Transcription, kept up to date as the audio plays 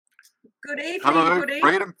Good evening, Hello, good evening.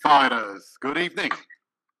 freedom fighters. Good evening.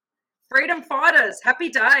 Freedom fighters,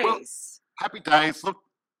 happy Well, days. happy days. Look,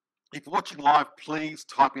 if you're watching live, please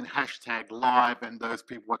type in hashtag live, and those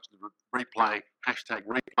people watching the replay, hashtag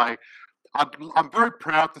replay. I'm very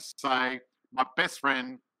proud to say my best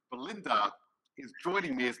friend, Belinda, is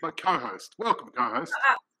joining me as my co-host. Welcome, co-host.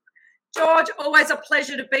 George, always a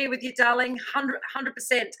pleasure to be with you, darling, 100%.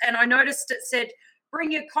 And I noticed it said,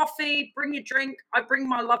 bring your coffee, bring your drink. I bring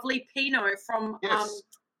my lovely Pinot from Yes,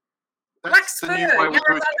 Black that's the Spur. new way we're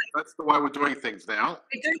doing. That's the way we're doing things now.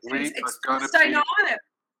 We do things. We are It's going to Thursday be. night.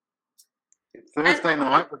 It's Thursday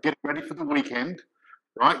night. We're getting ready for the weekend.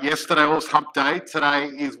 Right, yesterday was hump day. Today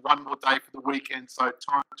is one more day for the weekend, so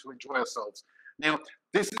time to enjoy ourselves. Now,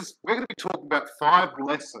 we're going to be talking about 5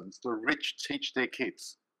 lessons the rich teach their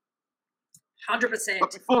kids. 100%.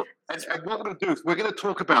 But before, and what we're going to do is we're going to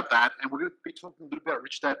talk about that, and we're going to be talking a little about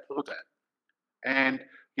Rich Dad, Poor Dad, and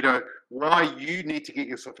why you need to get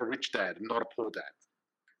yourself a rich dad and not a poor dad,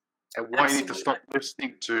 and why you need to stop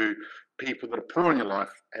listening to people that are poor in your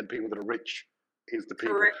life and people that are rich. Is the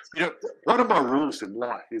people. Correct. One of my rules in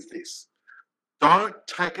life is this: don't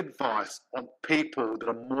take advice on people that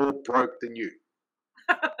are more broke than you.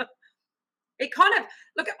 It kind of,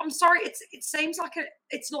 look, I'm sorry, it seems like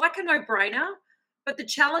it's like a no-brainer, but the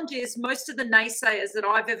challenge is most of the naysayers that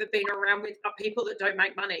I've ever been around with are people that don't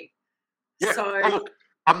make money. Yeah. So, look,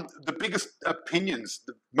 the biggest opinions,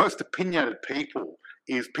 the most opinionated people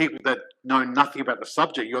is people that know nothing about the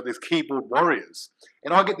subject. You've got these keyboard warriors,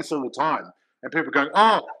 and I get this all the time. And people are going,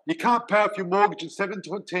 oh, you can't pay off your mortgage in 7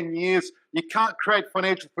 to 10 years. You can't create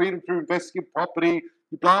financial freedom through investing in property,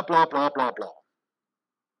 blah, blah, blah, blah, blah.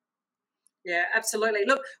 Yeah, absolutely.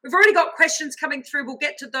 Look, we've already got questions coming through. We'll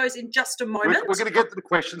get to those in just a moment. We're going to get to the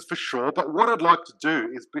questions for sure. But what I'd like to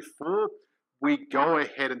do is before we go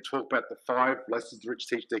ahead and talk about the 5 lessons the rich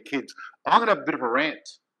teach their kids, I'm going to have a bit of a rant.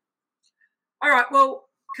 All right. Well,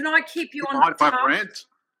 can I keep you on task? Rant?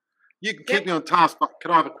 You can keep me on task, but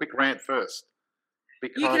can I have a quick rant first?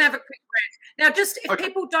 Because you can have a quick rant. Now, just if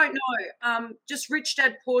people don't know, just Rich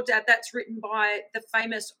Dad, Poor Dad, that's written by the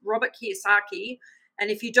famous Robert Kiyosaki. And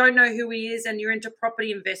if you don't know who he is and you're into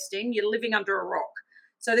property investing, you're living under a rock.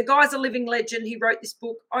 So the guy's a living legend. He wrote this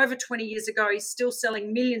book over 20 years ago. He's still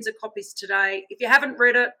selling millions of copies today. If you haven't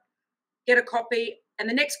read it, get a copy. And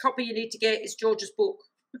the next copy you need to get is George's book.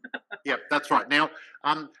 Yeah, that's right. Now,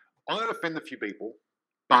 I'm going to offend a few people,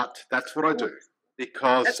 but that's what I do.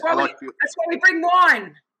 Because that's why we bring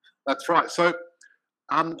wine. That's right. So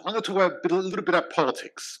I'm going to talk a little bit about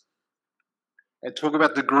politics and talk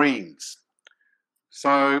about the Greens.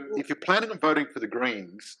 So if you're planning on voting for the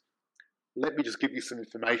Greens, let me just give you some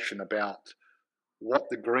information about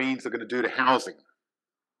what the Greens are going to do to housing.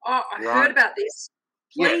 Oh, I heard about this.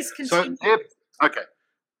 Please continue. So,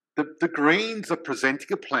 the Greens are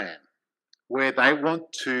presenting a plan where they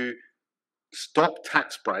want to stop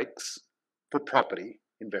tax breaks for property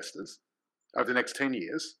investors over the next 10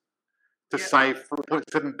 years to save $4.7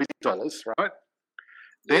 billion, right?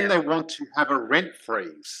 Then they want to have a rent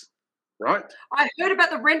freeze, right? I heard about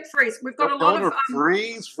the rent freeze. We've got a lot of...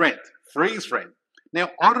 Freeze rent.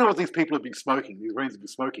 Now, I don't know what these people have been smoking. These Greens have been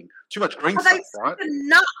smoking. Too much green stuff, right? They're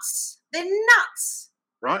nuts. They're nuts.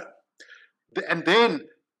 Right? And then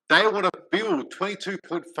they want to build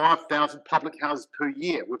 22.5 thousand public houses per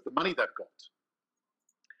year with the money they've got.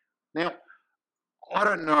 Now, I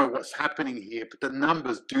don't know what's happening here, but the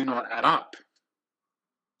numbers do not add up.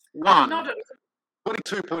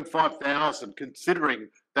 22.5 thousand, considering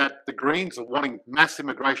that the Greens are wanting mass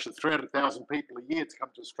immigration, 300,000 people a year to come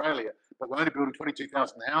to Australia, but we're only building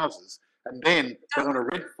 22,000 houses, and then they want a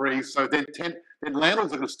rent freeze, so then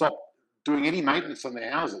landlords are going to stop doing any maintenance on their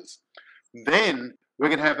houses. Then we're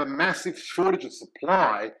going to have a massive shortage of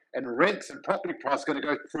supply, and rents and property prices are going to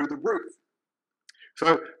go through the roof.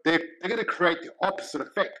 So they're going to create the opposite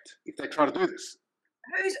effect if they try to do this.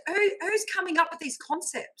 Who's coming up with these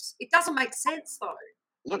concepts? It doesn't make sense, though.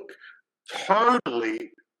 Look,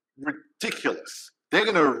 totally ridiculous. They're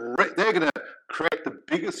going to create the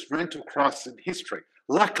biggest rental crisis in history.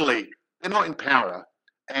 Luckily, they're not in power,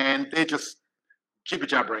 and they're just jibber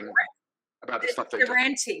jabbering about the stuff they're doing. They're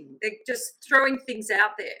ranting. They're just throwing things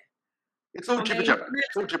out there. It's all jibber jabber.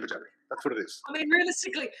 It's all jibber jabber. That's what it is. I mean,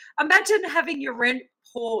 realistically, imagine having your rent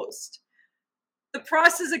paused. The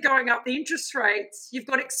prices are going up, the interest rates, you've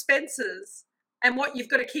got expenses, and you've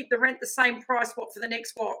got to keep the rent the same price, for the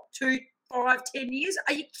next, 2, 5, 10 years?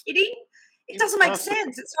 Are you kidding? It doesn't make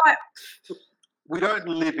sense. It's like... We don't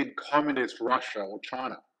live in communist Russia or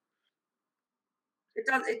China.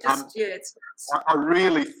 It just, I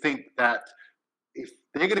really think that if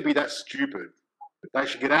they're going to be that stupid They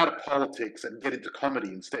should get out of politics and get into comedy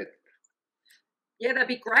instead. Yeah, that'd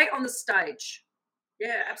be great on the stage.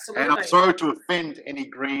 Yeah, absolutely. And I'm sorry to offend any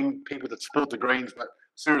Green people that support the Greens, but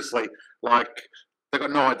seriously, like, they've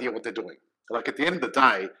got no idea what they're doing. Like, at the end of the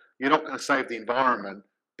day, you're not going to save the environment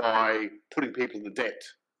by putting people into debt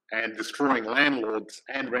and destroying landlords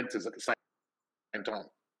and renters at the same time.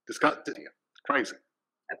 Disgusting. Crazy.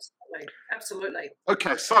 Absolutely. Absolutely.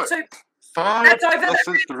 Okay, so 5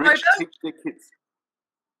 lessons to rich teach their kids.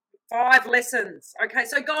 5 lessons. Okay,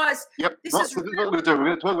 so guys, yep. This is what we're going to do. We're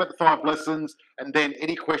going to talk about the 5 lessons, and then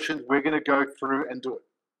any questions we're going to go through and do it.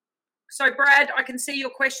 So, Brad, I can see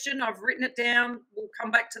your question. I've written it down. We'll come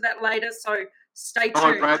back to that later. So, stay tuned.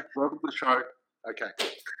 Hello, Brad. Welcome to the show. Okay.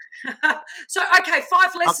 So, okay,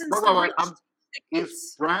 5 lessons.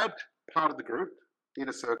 Is Brad part of the group,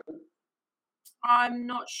 Inner Circle? I'm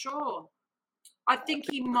not sure. I think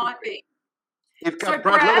he might be. Brad,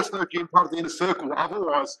 let us know if you're part of the Inner Circle.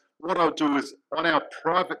 Otherwise, what I'll do is on our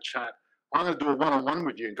private chat, I'm going to do a one-on-one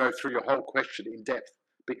with you and go through your whole question in depth,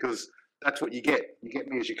 because that's what you get. You get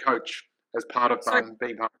me as your coach as part of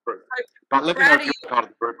being part of the group. But let me know if you're part of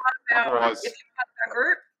the group. Otherwise, if you're part of the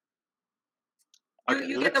group,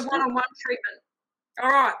 you get the one-on-one treatment. All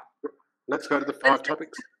right. Let's go to the 5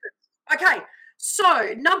 topics. Okay.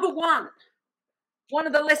 So, number 1. One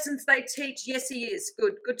of the lessons they teach, yes, he is.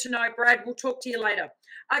 Good to know, Brad. We'll talk to you later.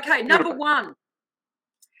 Okay, number 1.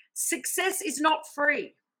 Success is not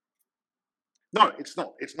free. No, it's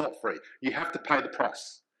not. It's not free. You have to pay the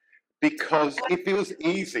price. Because if it was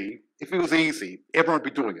easy, everyone would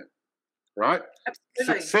be doing it, right?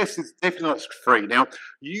 Absolutely. Success is definitely not free. Now,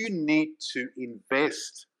 you need to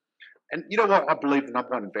invest. And you know what I believe the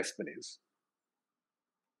number 1 investment is?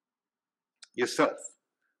 Yourself.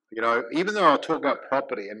 You know, even though I talk about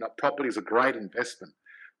property, and property is a great investment,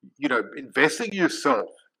 you know, investing in yourself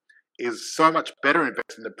is so much better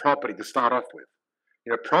investment than property to start off with.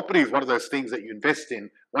 You know, property is one of those things that you invest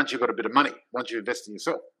in once you've got a bit of money, once you invest in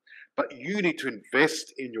yourself. But you need to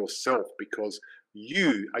invest in yourself, because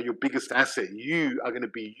you are your biggest asset. You are going to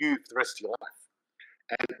be you for the rest of your life.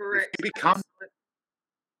 And if you become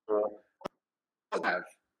more than what you have,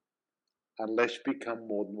 unless you become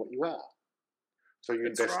more than what you are. So you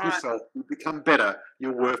invest in yourself, you become better,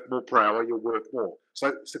 you're worth more per hour, you're worth more.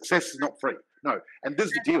 So success is not free. No. And this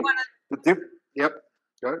is the deal. Yep.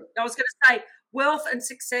 Go. I was going to say, wealth and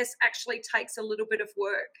success actually takes a little bit of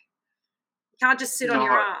work. You can't just sit on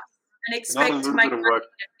your ass and expect to make money.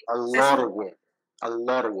 A lot of work. A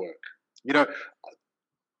lot of work. You know,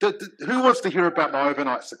 who wants to hear about my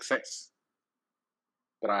overnight success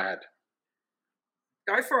that I had?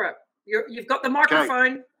 Go for it. You've got the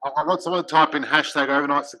microphone. Okay. I want someone to type in hashtag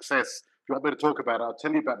overnight success. If you want me to talk about it, I'll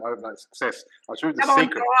tell you about my overnight success. I'll tell you the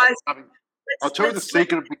secret. I'll tell you the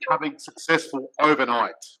secret of becoming successful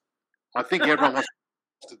overnight. I think everyone wants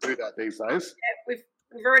to do that these days. Yeah,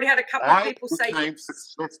 we've already had a couple of people say I became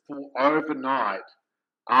successful overnight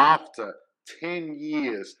after 10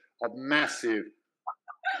 years of massive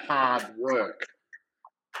hard work.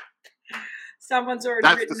 Someone's already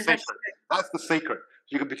written the secret. That's the secret.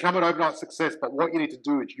 You can become an overnight success, but what you need to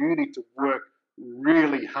do is you need to work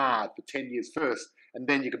really hard for 10 years first, and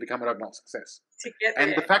then you can become an overnight success.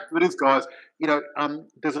 And the fact of it is, guys, you know,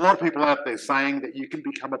 there's a lot of people out there saying that you can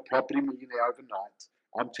become a property millionaire overnight.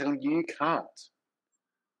 I'm telling you, you can't.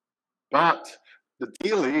 But the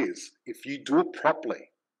deal is, if you do it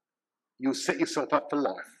properly, you'll set yourself up for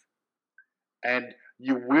life, and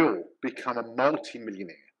you will become a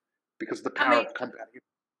multi-millionaire because of the power of compounding.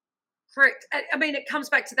 Correct. I mean, it comes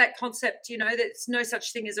back to that concept, you know, there's no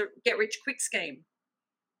such thing as a get-rich-quick scheme.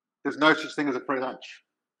 There's no such thing as a free lunch.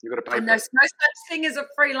 You've got to pay for it. There's no such thing as a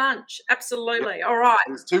free lunch. Absolutely. Yep. All right.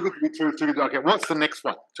 It's too good to be true. It's too good to be. Okay, what's the next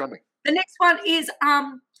one? Tell me. The next one is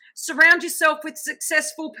surround yourself with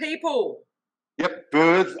successful people. Yep.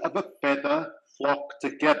 Birds of a feather flock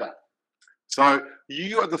together. So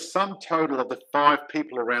you are the sum total of the 5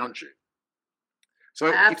 people around you. So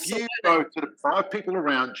if you go to the 5 people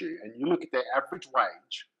around you and you look at their average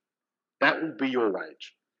wage, that will be your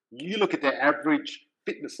wage. You look at their average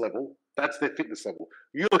fitness level, that's their fitness level.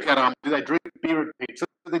 You look at do they drink beer and pizza?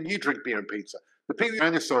 Then you drink beer and pizza. The people you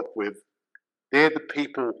surround yourself with, they're the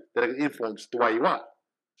people that are influenced the way you are.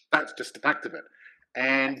 That's just the fact of it.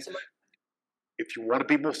 And if you want to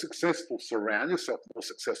be more successful, surround yourself with more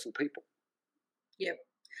successful people. Yep.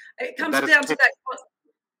 It comes down to that.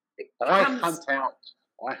 I hunt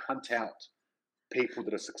out people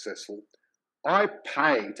that are successful. I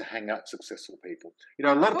pay to hang out with successful people. You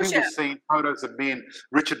know, a lot of people have seen photos of me and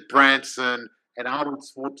Richard Branson and Arnold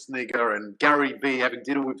Schwarzenegger and Gary Vee having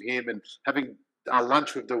dinner with him and having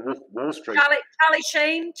lunch with the Wall Street.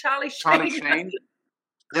 Charlie Sheen.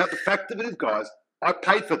 Now, the fact of it is, guys, I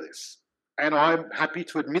paid for this. And I'm happy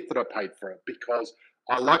to admit that I paid for it because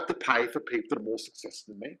I like to pay for people that are more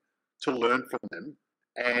successful than me, to learn from them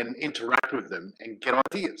and interact with them and get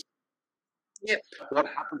ideas. Yep. What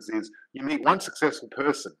happens is you meet one successful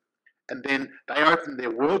person and then they open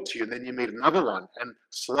their world to you, and then you meet another one, and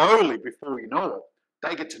slowly, before you know it,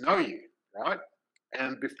 they get to know you, right?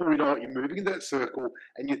 And before you know it, you're moving in that circle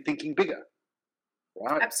and you're thinking bigger,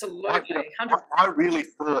 right? Absolutely. I really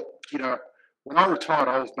thought, when I retired,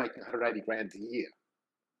 I was making 180 grand a year,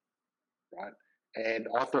 right? And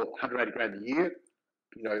I thought 180 grand a year,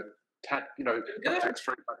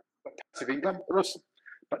 tax-free, but passive income, awesome.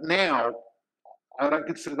 But now I don't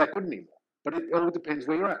consider that good anymore. But it all depends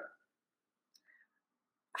where you're at.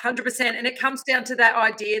 100%. And it comes down to that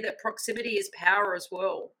idea that proximity is power as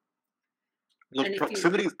well. Look,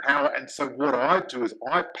 proximity is power. And so what I do is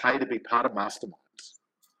I pay to be part of masterminds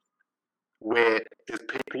where there's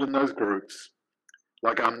people in those groups.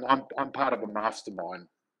 Like I'm part of a mastermind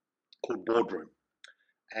called Boardroom.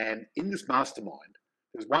 And in this mastermind,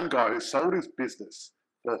 there's one guy who sold his business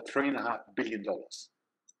for $3.5 billion.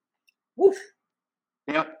 Woof.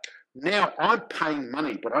 Now I'm paying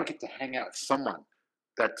money, but I get to hang out with someone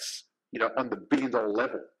that's, on the $1 billion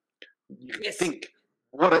level. You can think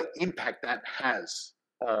what an impact that has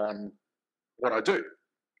on what I do.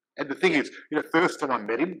 And the thing is, first time I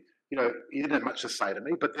met him, he didn't have much to say to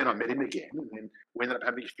me, but then I met him again, and then we ended up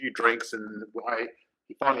having a few drinks, and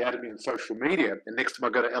he finally added me on social media. And next time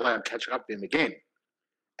I go to LA, I'm catching up with him again.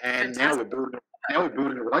 And now we're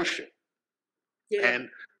building a relationship. Yeah. And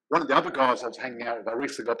one of the other guys I was hanging out with, I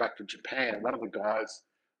recently got back from Japan, and one of the guys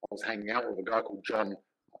I was hanging out with, a guy called John,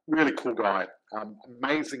 really cool guy,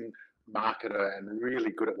 amazing marketer and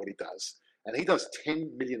really good at what he does. And he does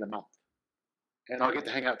 10 million a month. And I get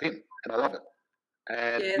to hang out with him, and I love it.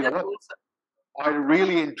 And you know what? Awesome. I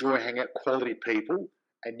really enjoy hanging out with quality people.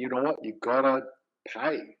 And you know what? You've got to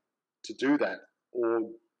pay to do that, or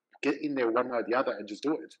get in there one way or the other and just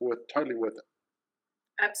do it. It's totally worth it.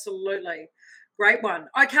 Absolutely. Great one.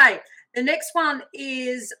 Okay. The next one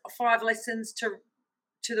is 5 lessons to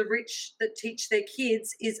the rich that teach their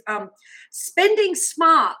kids is spending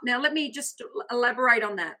smart. Now, let me just elaborate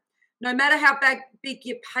on that. No matter how big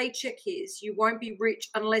your paycheck is, you won't be rich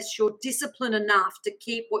unless you're disciplined enough to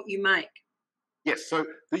keep what you make. Yes. So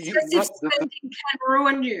excessive spending can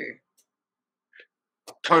ruin you.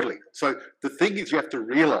 Totally. So the thing is, you have to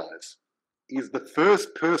realize is the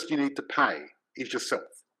first person you need to pay is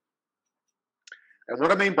yourself. And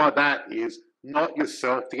what I mean by that is not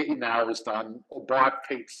yourself to get your nails done or buy a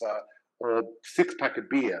pizza or 6-pack of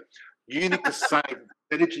beer. You need to save a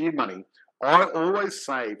percentage of your money. I always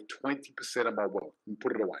save 20% of my wealth and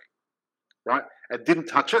put it away, right? I didn't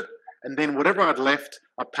touch it. And then whatever I'd left,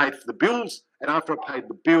 I paid for the bills. And after I paid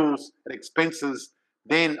the bills and expenses,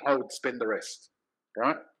 then I would spend the rest,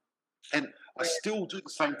 right? And I still do the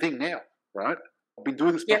same thing now, right? I've been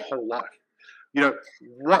doing this my whole life.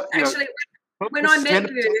 Actually, when I met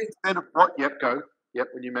you,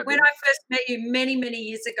 when you met me. When I first met you many, many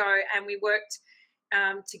years ago, and we worked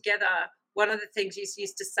together, one of the things you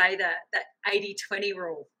used to say that 80-20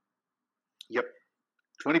 rule. Yep.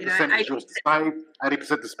 20% is yours to save,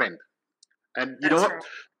 80% to spend. And you know what? Right.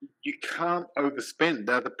 You can't overspend.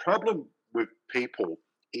 Now, the problem with people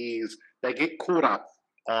is they get caught up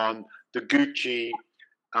on the Gucci,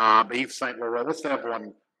 Yves Saint Laurent. What's the other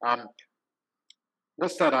one?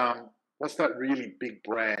 What's that really big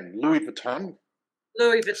brand? Louis Vuitton.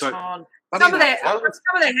 Louis Vuitton. So, some of their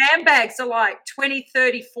handbags are like 20,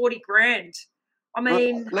 30, 40 grand. I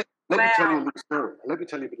mean, let me tell you a little story. Let me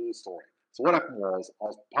tell you a bit of the story. So what happened was I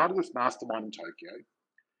was part of this mastermind in Tokyo,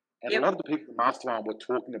 and a lot of the people in the mastermind were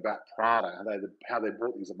talking about Prada and how they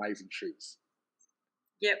bought these amazing shoes.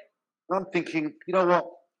 Yep. And I'm thinking, you know what?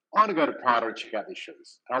 I'm going to go to Prada and check out these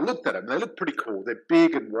shoes. And I looked at them. And they look pretty cool. They're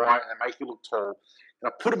big and white, and they make you look tall. And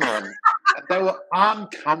I put them on, and they were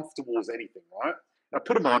uncomfortable as anything, right? And I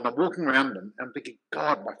put them on, and I'm walking around them, and I'm thinking,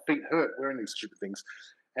 God, my feet hurt wearing these stupid things.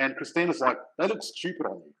 And Christina's like, they look stupid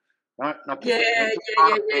on you, right? And I put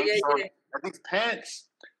on, and these pants,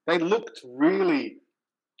 they looked really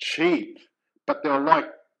cheap, but they were like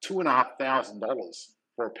 $2,500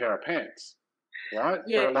 for a pair of pants, right?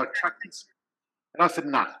 Yeah. They were like trackers. And I said,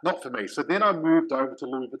 nah, not for me. So then I moved over to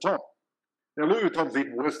Louis Vuitton. Now, Louis Vuitton's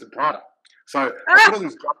even worse than Prada. So I put on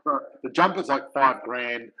this jumper. The jumper's like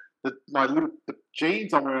 $5,000. The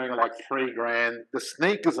jeans I'm wearing are like $3,000. The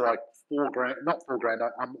sneakers are like $4,000, not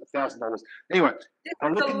 $4,000, $1,000. Anyway,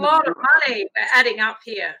 this is a lot of money we're adding up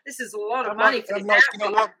here. This is a lot of money for this outfit. You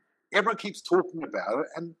know what? everyone keeps talking about it,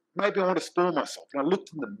 and maybe I want to spoil myself. And I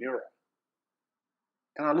looked in the mirror,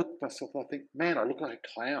 and I looked at myself, and I think, man, I look like a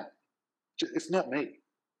clown. It's not me,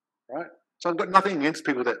 right? So I've got nothing against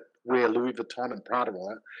people that wear Louis Vuitton and Prada and all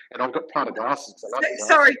that, and I've got Prada glasses. I like glasses.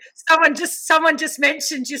 Sorry, someone just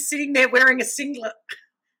mentioned you're sitting there wearing a singlet.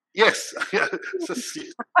 Yes,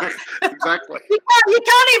 exactly.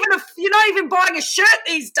 You're not even buying a shirt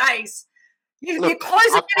these days. Your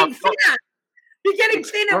clothes are getting thinner. You're getting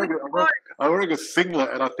thinner. I'm wearing a singlet,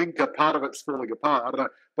 and I think a part of it's falling apart. I don't know,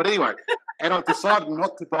 but anyway, and I decided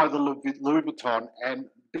not to buy the Louis Vuitton,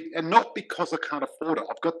 and not because I can't afford it.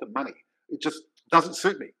 I've got the money. It just doesn't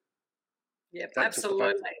suit me. Yep,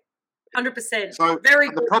 absolutely, 100%. So very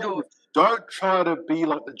good. George. Don't try to be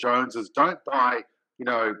like the Joneses. Don't buy,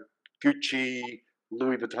 Gucci,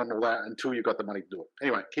 Louis Vuitton, all that until you've got the money to do it.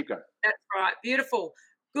 Anyway, keep going. That's right. Beautiful.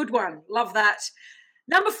 Good one. Love that.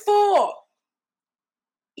 Number 4.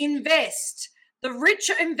 Invest. The rich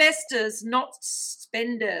are investors, not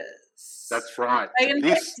spenders. That's right. They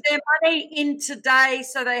invest their money in today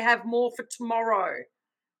so they have more for tomorrow.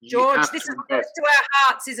 George, this is close to our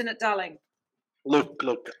hearts, isn't it, darling? Look,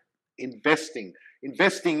 investing.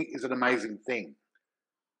 Investing is an amazing thing.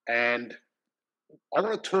 And I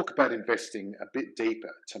want to talk about investing a bit deeper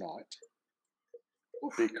tonight.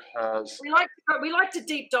 Oof. Because we like to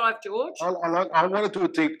deep dive, George. I want to do a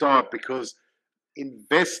deep dive because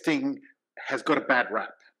investing has got a bad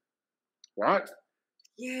rap, right?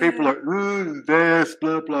 Yeah. People are like, invest,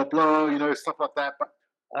 blah, blah, blah, stuff like that. But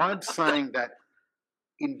I'm saying that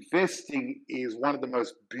investing is one of the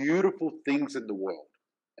most beautiful things in the world.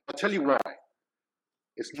 I'll tell you why.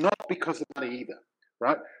 It's not because of money either,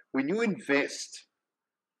 right? When you invest,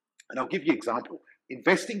 and I'll give you an example,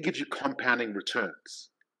 investing gives you compounding returns,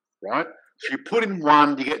 right? So you put in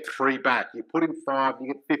 1, you get 3 back. You put in 5,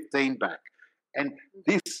 you get 15 back. And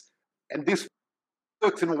this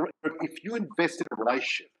works if you invest in a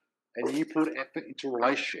relationship and you put effort into a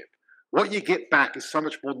relationship, what you get back is so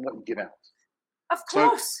much more than what you give out. Of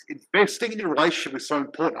course. So investing in your relationship is so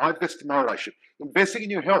important. I invest in my relationship. Investing in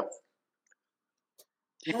your health.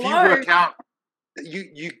 If you work out,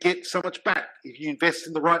 you get so much back. If you invest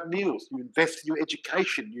in the right meals, you invest in your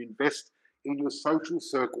education, you invest in your social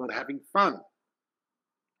circle and having fun.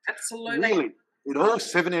 Absolutely. Really, in all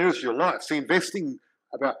 7 areas of your life. So investing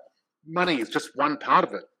about money is just one part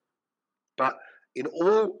of it. But in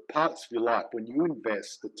all parts of your life, when you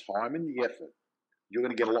invest the time and the effort, you're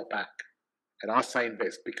going to get a lot back. And I say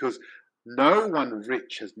invest because no one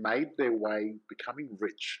rich has made their way becoming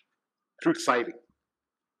rich through saving.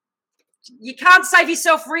 You can't save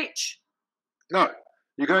yourself rich. No,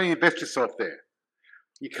 you're going to invest yourself there.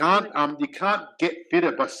 You can't get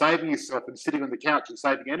fitter by saving yourself and sitting on the couch and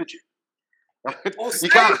saving energy. Right? Or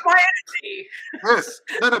save my energy. Yes.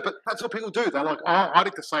 No, but that's what people do. They're like, oh, I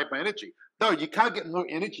need to save my energy. No, you can't get more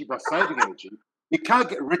energy by saving energy. You can't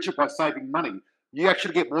get richer by saving money. You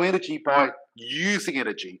actually get more energy by using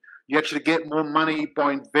energy. You actually get more money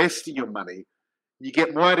by investing your money. You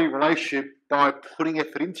get more out of your relationship by putting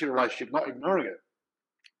effort into your relationship, not ignoring it.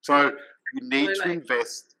 So you need to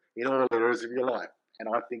invest in all areas of your life. And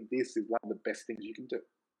I think this is one of the best things you can do.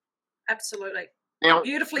 Absolutely. Now,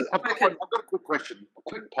 beautifully I've got a quick question, a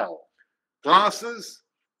quick poll. Glasses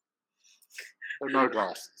or no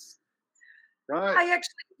glasses? Right?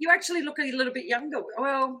 You actually look a little bit younger.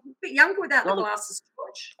 Well, a bit younger without the glasses,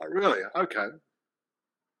 George. Oh, really? Okay.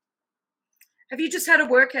 Have you just had a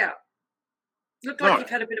workout? Look like you've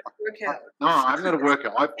had a bit of a workout. No, I haven't had a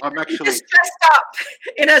workout. I'm actually just dressed up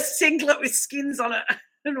in a singlet with skins on it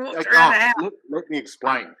and walked around the house. Let me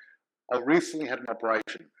explain. I recently had an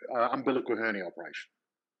operation, umbilical hernia operation.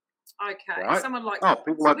 Okay, right? Someone like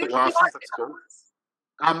people like the glasses. That's cool.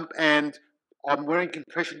 And I'm wearing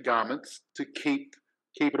compression garments to keep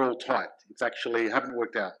it all tight. It's actually haven't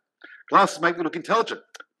worked out. Glasses make me look intelligent.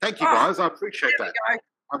 Thank you, guys. I appreciate that.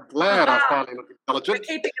 I'm glad I finally look intelligent. We're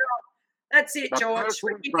keeping it on. That's it, George.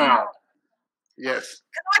 We're keeping proud. Yes.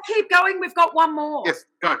 Can I keep going? We've got one more. Yes,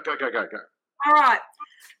 go. All right.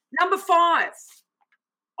 Number 5.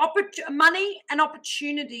 Money and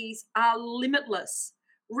opportunities are limitless.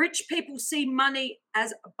 Rich people see money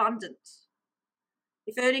as abundant.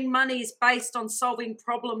 If earning money is based on solving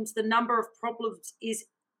problems, the number of problems is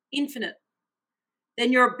infinite.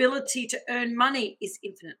 Then your ability to earn money is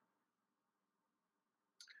infinite.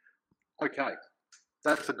 Okay,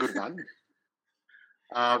 that's a good one.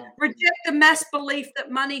 Reject the mass belief that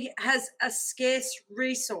money has a scarce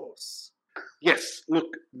resource. Yes,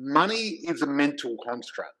 look, money is a mental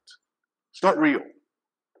construct. It's not real,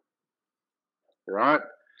 right?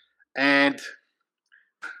 And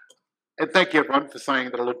And thank you, everyone, for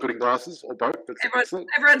saying that I look good in glasses, or both. That's excellent.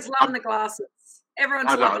 Everyone's loving the glasses.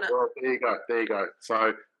 Everyone's loving it. Well, there you go.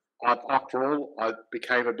 So, after all, I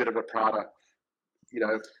became a bit of a Prada,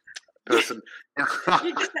 person. You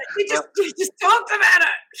just talked about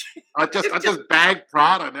it. I just bagged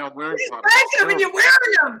Prada. Now I'm wearing Prada. Bagged them and you're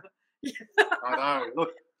wearing them. I know.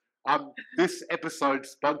 Look, this episode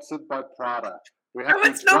sponsored by Prada. We have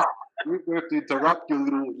to interrupt your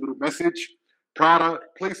little message. Prada,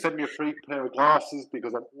 please send me a free pair of glasses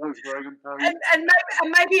because I'm always wearing them for you. And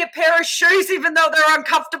maybe a pair of shoes, even though they're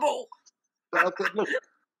uncomfortable. Look,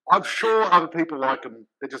 I'm sure other people like them.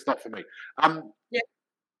 They're just not for me.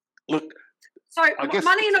 Look. So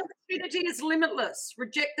money and opportunity is limitless.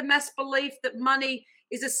 Reject the mass belief that money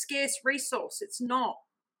is a scarce resource. It's not.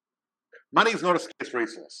 Money is not a scarce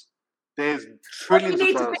resource. There's trillions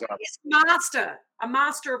of dollars out there. A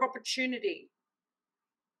master of opportunity.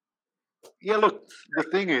 Yeah, look, the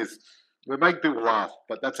thing is, we make people laugh,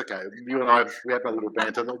 but that's okay. You and I, we have a little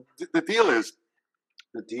banter. The deal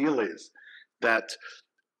is that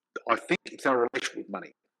I think it's our relationship with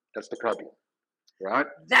money. That's the problem, right?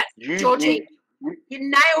 Georgie, you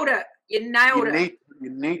nailed it. You nailed it.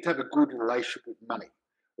 You need to have a good relationship with money,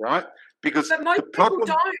 right? Because but most people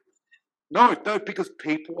don't. No, because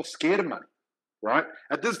people are scared of money, right?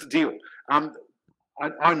 And this is the deal.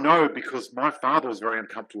 I know because my father was very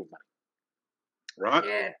uncomfortable with money. Right?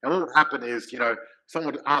 Yeah. And what would happen is,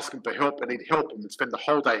 someone would ask him for help and he'd help them and spend the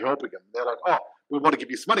whole day helping him. They're like, oh, we want to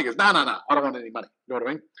give you some money. He goes, no, I don't want any money. You know what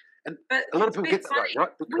I mean? And a lot of people get that way, right?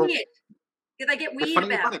 Because weird. Yeah, they get weird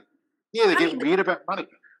about it. Yeah, they get weird about money,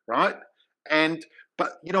 right?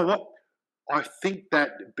 But you know what? I think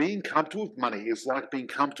that being comfortable with money is like being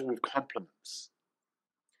comfortable with compliments.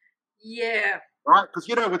 Yeah. Right? Because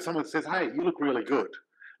when someone says, hey, you look really good.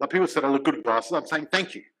 Like people said, I look good in glasses. I'm saying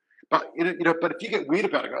thank you. But but if you get weird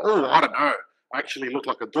about it, go, oh, I don't know, I actually look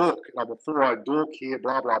like a dork. I'm a four-eyed dork here,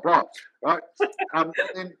 blah blah blah, right? And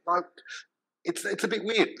it's a bit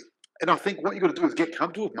weird. And I think what you got to do is get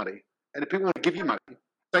comfortable with money. And if people want to give you money,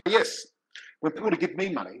 say yes. When people want to give me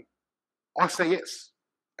money, I say yes.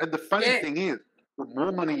 And the funny thing is, the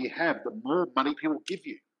more money you have, the more money people give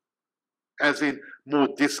you. As in more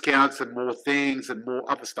discounts and more things and more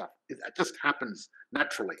other stuff. It just happens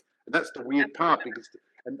naturally. And that's the weird part because.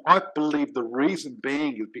 And I believe the reason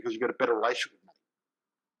being is because you got a better relationship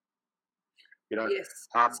with money. Yes,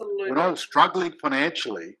 absolutely. When I was struggling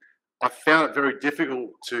financially, I found it very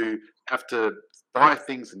difficult to have to buy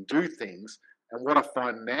things and do things. And what I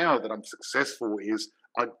find now that I'm successful is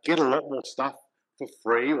I get a lot more stuff for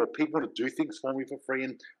free, or people want to do things for me for free,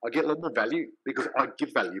 and I get a lot more value because I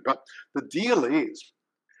give value. But the deal is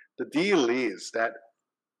that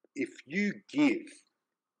if you give,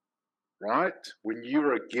 right? When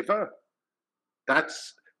you're a giver,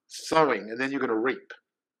 that's sowing, and then you're going to reap.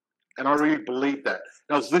 And I really believe that.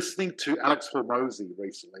 And I was listening to Alex Hormozy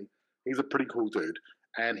recently. He's a pretty cool dude.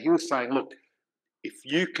 And he was saying, look, if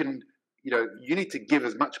you can, you need to give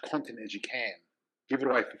as much content as you can. Give it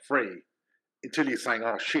away for free until you're saying,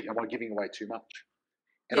 oh, shit, am I giving away too much?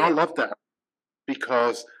 And I love that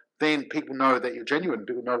because then people know that you're genuine.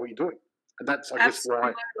 People know what you're doing. And that's, I guess,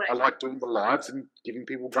 why I like doing the lives and giving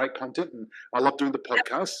people great content. And I love doing the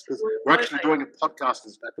podcast because we're actually doing a podcast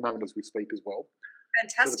at the moment as we speak as well.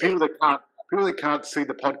 Fantastic. So the people that can't see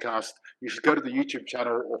the podcast, you should go to the YouTube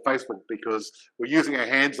channel or Facebook because we're using our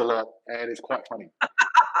hands a lot and it's quite funny.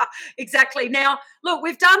 Exactly. Now, look,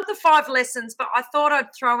 we've done the 5 lessons, but I thought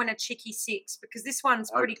I'd throw in a cheeky 6 because this one's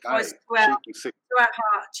pretty close to our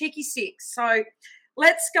heart. Cheeky 6. So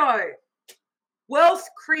let's go. Wealth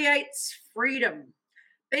creates freedom.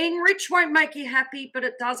 Being rich won't make you happy, but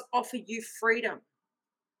it does offer you freedom.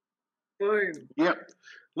 Boom. Yeah.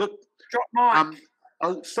 Look, drop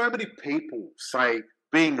mic. So many people say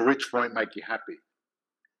being rich won't make you happy.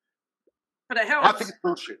 But it helps. I think it's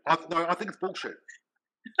bullshit. I think it's bullshit.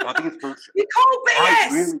 I think it's bullshit. You call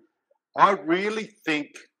BS. I really think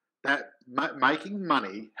that making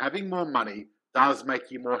money, having more money, does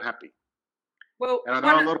make you more happy. Well, and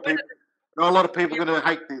I know a lot of people are going to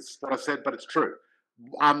hate this, what I said, but it's true.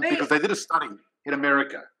 Because they did a study in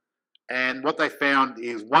America, and what they found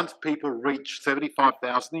is once people reach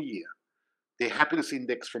 $75,000 a year, their happiness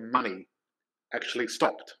index from money actually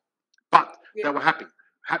stopped. But they were happy.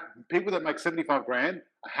 People that make 75 grand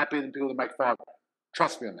are happier than people that make 5 grand.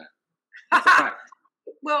 Trust me on that. That's a fact.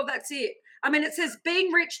 Well, that's it. I mean, it says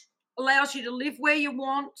being rich allows you to live where you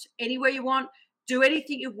want, anywhere you want, do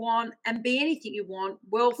anything you want, and be anything you want.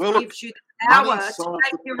 Wealth gives you the power to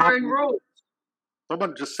make your own rules.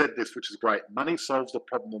 Someone just said this, which is great. Money solves the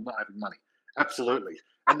problem of not having money. Absolutely.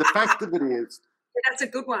 And the fact of it is... That's a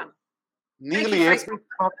good one. nearly every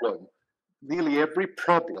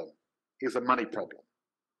problem is a money problem.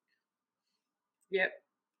 Yep.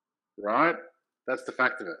 Right? That's the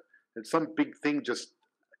fact of it. And some big thing just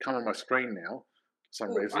come on my screen now for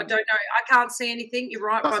some reason. I don't know. I can't see anything. You're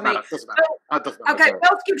right Doesn't by matter. me. Doesn't matter. Doesn't matter. Okay,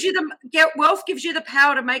 wealth gives you the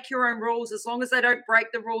power to make your own rules as long as they don't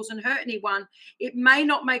break the rules and hurt anyone. It may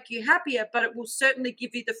not make you happier, but it will certainly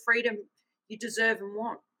give you the freedom you deserve and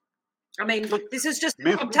want. I mean, this is just,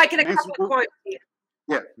 I'm taking a couple of quotes here.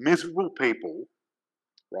 Yeah, miserable people,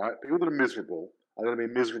 right? People that are miserable are going to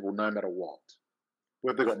be miserable no matter what,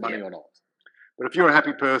 whether they've got money or not. But if you're a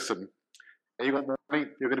happy person and you've got money,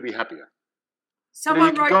 you're going to be happier.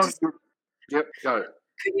 Someone wrote... Yep, go.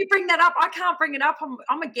 Can you bring that up? I can't bring it up.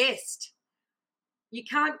 I'm a guest. You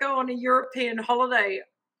can't go on a European holiday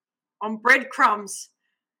on breadcrumbs.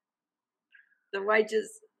 The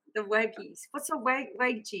wages... The waggies. What's a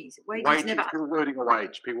wages? Wages. Never. People earning a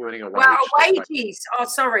wage. Wow, wages. Oh,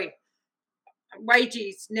 sorry.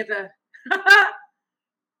 Wages never.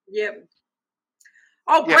 Yep.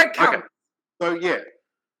 Oh, breadcrumbs. Okay. So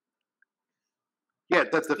yeah.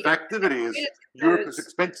 That's the fact of it is. Europe is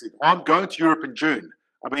expensive. I'm going to Europe in June.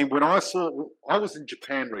 I mean, I was in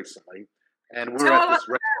Japan recently, and we were at this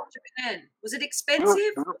restaurant. Japan. Was it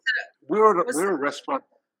expensive? We were at a restaurant.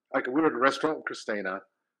 Okay, we were at a restaurant with Christina.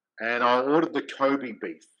 And I ordered the Kobe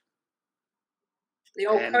beef. The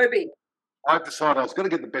old Kobe. I decided I was going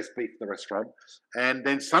to get the best beef in the restaurant. And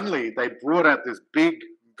then suddenly they brought out this big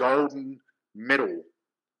golden medal,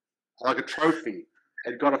 like a trophy,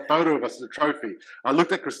 and got a photo of us as a trophy. I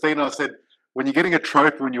looked at Christina and I said, when you're getting a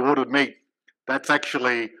trophy when you order meat, that's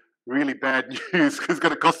actually really bad news because it's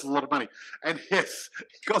going to cost us a lot of money. And yes,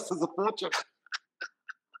 it cost us a fortune.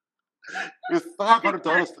 It was $500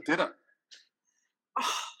 for dinner.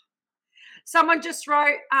 Oh. Someone just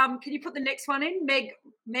wrote, can you put the next one in?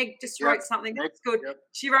 Meg just wrote something that's good. Yep.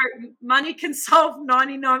 She wrote, money can solve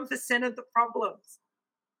 99% of the problems.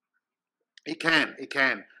 It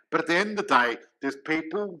can. But at the end of the day, there's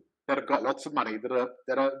people that have got lots of money that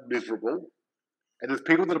are miserable, and there's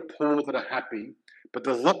people that are poor that are happy, but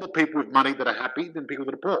there's a lot more people with money that are happy than people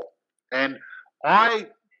that are poor. And I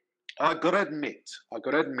got to admit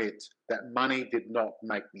that money did not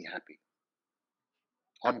make me happy.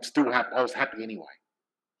 I'm still happy. I was happy anyway.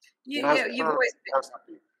 You've always been. I was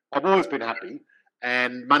happy. I've always been happy,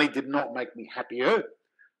 and money did not make me happier,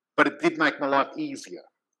 but it did make my life easier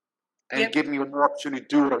and give me more opportunity to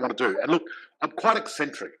do what I want to do. And look, I'm quite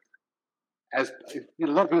eccentric. A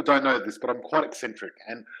lot of people don't know this, but I'm quite eccentric,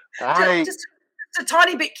 and just a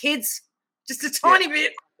tiny bit, kids. Just a tiny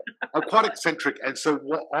bit. I'm quite eccentric, and so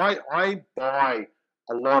what I buy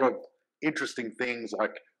a lot of interesting things,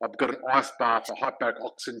 like I've got an ice bath, a hyperbaric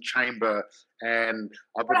oxygen chamber, and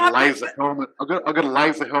I've got a laser helmet. I've got a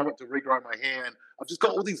laser helmet to regrow my hair, and I've just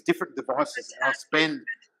got all these different devices. And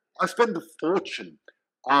I spend a fortune.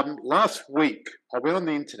 Last week I went on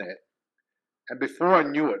the internet, and before I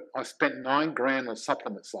knew it, I spent $9,000 on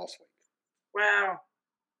supplements last week. Wow!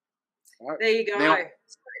 Right? There you go. Now,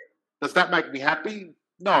 does that make me happy?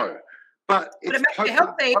 No, but it makes you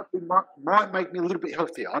healthy. Might make me a little bit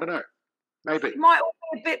healthier. I don't know. Maybe. It might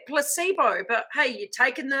be a bit placebo, but hey, you're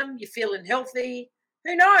taking them, you're feeling healthy.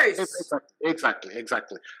 Who knows? Exactly.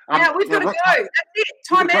 Now we've got to go. That's it.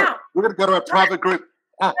 Time out. We're going to go to a private group.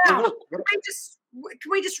 Oh, look.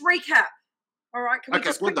 Can we just recap? All right. Can we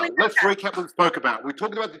just quickly let's recap what we spoke about. We're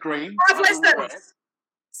talking about the green. 5 lessons.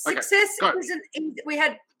 Success isn't easy. We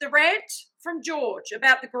had the rant from George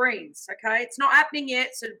about the greens. Okay, it's not happening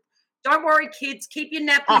yet, so don't worry, kids. Keep your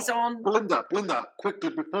nappies on. Belinda, quickly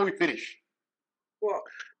before we finish. What?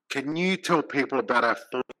 Can you tell people about our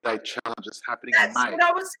 40-day challenge that's happening in May?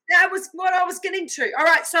 That was what I was getting to. All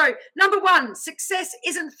right, so number 1, success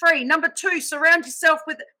isn't free. Number 2, surround yourself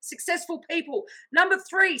with successful people. Number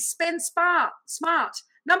 3, spend smart.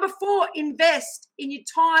 Number 4, invest in your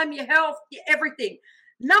time, your health, your everything.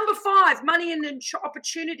 Number 5, money and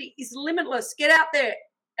opportunity is limitless. Get out there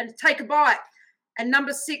and take a bite. And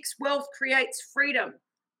number 6, wealth creates freedom.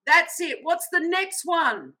 That's it. What's the next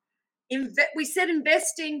one? We said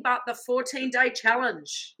investing, but the 14-day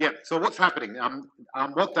challenge. Yeah. So what's happening?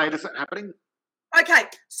 What date is it happening? Okay.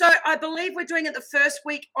 So I believe we're doing it the first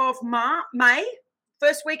week of May,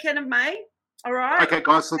 first weekend of May. All right. Okay,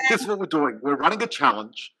 guys. So this is what we're doing. We're running a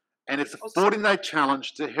challenge, and it's a 14-day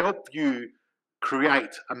challenge to help you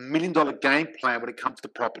create a $1 million game plan when it comes to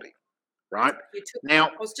property. Right?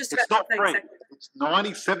 Now, it's not free. It's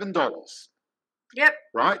 $97. Yep.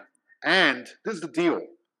 Right? And this is the deal.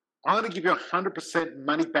 I'm going to give you 100%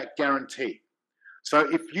 money back guarantee. So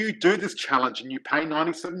if you do this challenge and you pay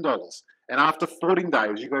 $97 and after 14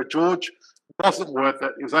 days, you go, George, wasn't worth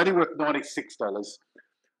it. It was only worth $96.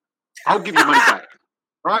 I'll give you money back,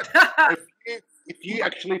 right? If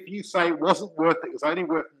you say it wasn't worth it, it was only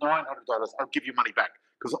worth $900, I'll give you money back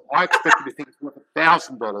because I expect you to think it's worth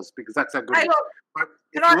 $1,000 because that's how good it is. But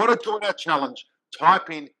if you want to join our challenge, type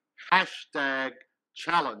in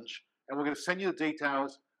 #challenge and we're going to send you the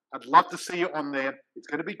details. I'd love to see you on there. It's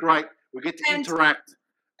going to be great. We get to interact.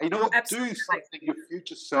 And you know what? Absolutely. Do something your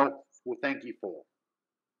future self will thank you for.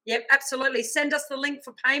 Yep, absolutely. Send us the link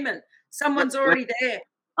for payment. Someone's already there.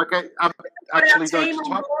 Okay. Actually,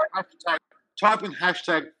 type in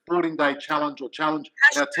 #14-day challenge or challenge.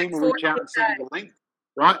 And our team will reach out and send you the link.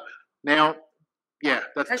 Right? Now, yeah,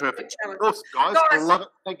 that's perfect. Awesome, guys. I love it.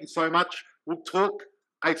 Thank you so much. We'll talk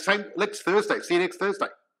next Thursday. See you next Thursday.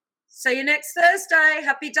 See you next Thursday.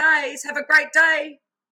 Happy days. Have a great day.